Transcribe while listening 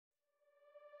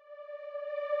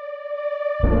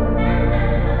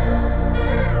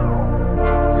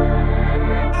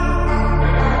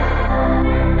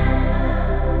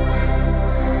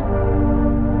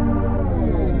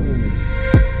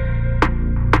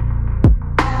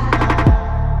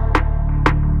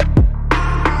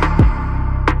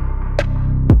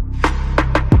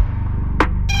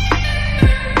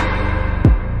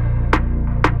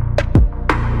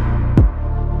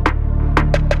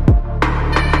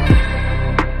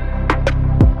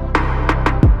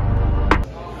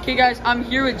Okay guys, I'm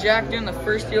here with Jack doing the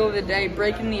first deal of the day,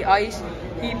 breaking the ice.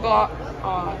 He bought,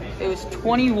 it was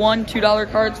 21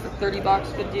 $2 cards for 30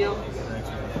 bucks. Good deal.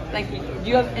 Thank you. Do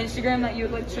you have Instagram that you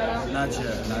would like to shout out? Not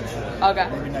yet. Okay.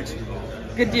 Maybe next week.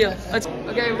 Good deal.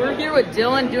 Okay, we're here with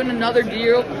Dylan doing another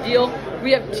deal.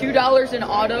 We have $2 in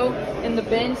auto in the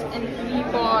bins, and he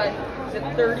bought, is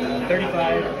it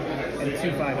 35 and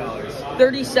two $5.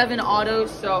 37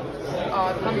 autos, so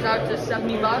it comes out to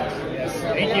 70 bucks.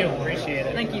 Thank you. Appreciate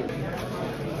it. Thank you.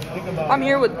 I'm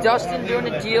here with Dustin doing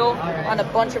a deal on a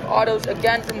bunch of autos,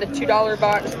 again from the $2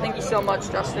 box. Thank you so much,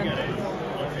 Dustin.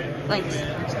 Thanks.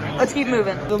 Let's keep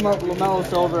moving. The LaMelo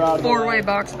Silver out of Four-way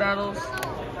box battles.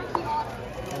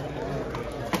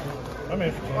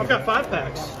 I've got 5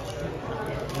 packs.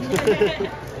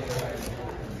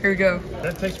 Here we go.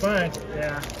 That takes mine.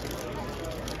 Yeah.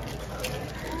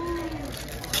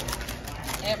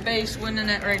 Ant Base winning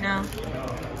it right now.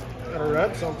 Gotta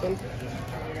rep something.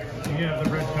 You have the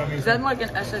red gummies. Is that like an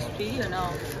SSP or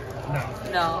no? No.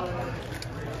 No.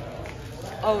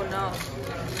 Oh no.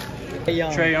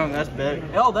 Trae Young, that's big.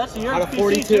 Oh, that's your Out of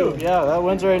 42. Yeah, that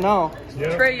wins right now.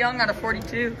 Yep. Trae Young out of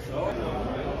 42.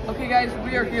 Okay guys,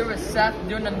 we are here with Seth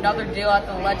doing another deal at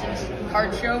the Legends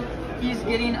card show. He's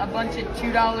getting a bunch of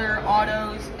 $2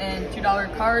 autos and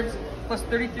 $2 cards plus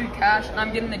 33 cash, and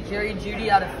I'm getting the Jerry Jeudy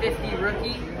out of 50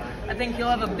 rookie. I think he'll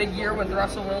have a big year with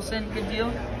Russell Wilson. Good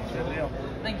deal. Good deal.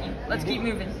 Thank you. Let's keep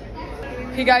moving.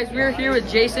 Okay guys, we're here with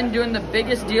Jason doing the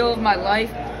biggest deal of my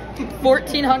life.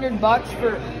 1,400 bucks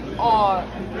for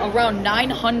around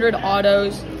 900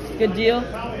 autos. Good deal.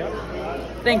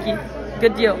 Thank you.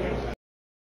 Good deal.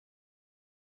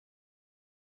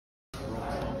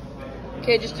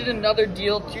 Okay, just did another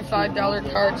deal. 2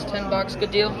 $5 cards, 10 bucks.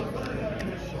 Good deal.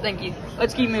 Thank you.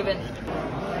 Let's keep moving.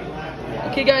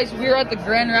 Okay guys, we're at the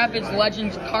Grand Rapids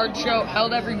Legends card show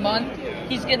held every month.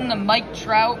 He's getting the Mike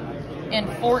Trout and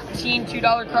 14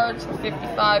 $2 cards for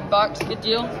 55 bucks. Good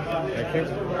deal.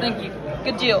 Thank you.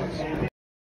 Good deals.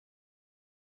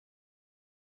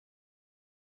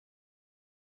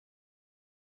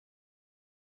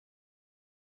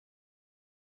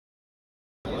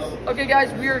 Okay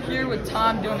guys, we are here with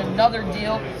Tom doing another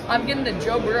deal. I'm getting the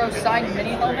Joe Burrow signed mini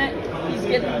helmet. He's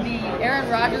getting the Aaron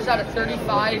Rodgers out of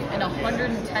 35 and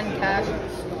 110 cash.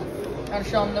 I'll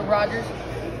show him the Rodgers.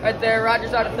 Right there,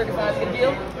 Rodgers out of 35. Good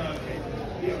deal.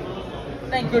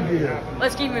 Thank you. Good deal.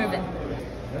 Let's keep moving.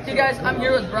 Okay guys, I'm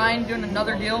here with Brian doing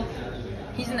another deal.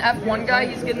 He's an F1 guy.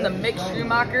 He's getting the Mick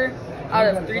Schumacher out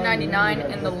of 399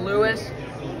 and the Lewis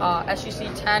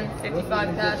SEC 10,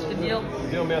 55 cash. Good deal.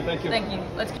 Good deal, man. Thank you. Thank you.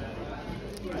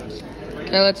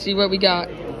 Okay, let's see what we got.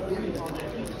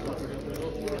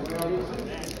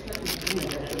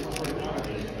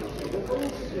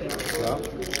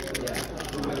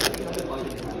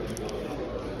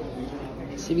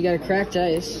 See, we got a cracked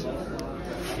ice.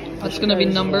 That's gonna be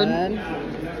numbered.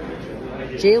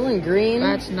 Jalen Green.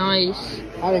 That's nice.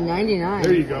 Out of 99.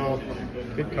 There you go.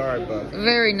 Good card, bud.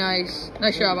 Very nice.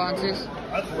 Nice job, Ansis.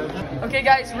 Okay,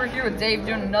 guys, we're here with Dave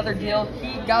doing another deal.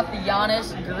 He got the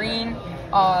Giannis Green,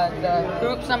 the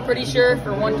hoops, I'm pretty sure,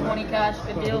 for 120 cash.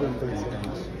 Good deal.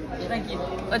 Thank you.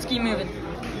 Let's keep moving.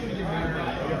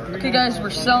 Okay, guys, we're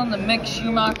selling the Mick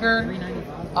Schumacher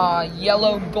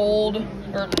yellow gold,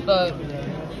 or the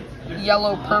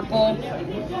yellow purple.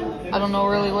 I don't know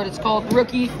really what it's called.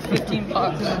 Rookie, 15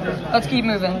 bucks. Let's keep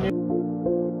moving.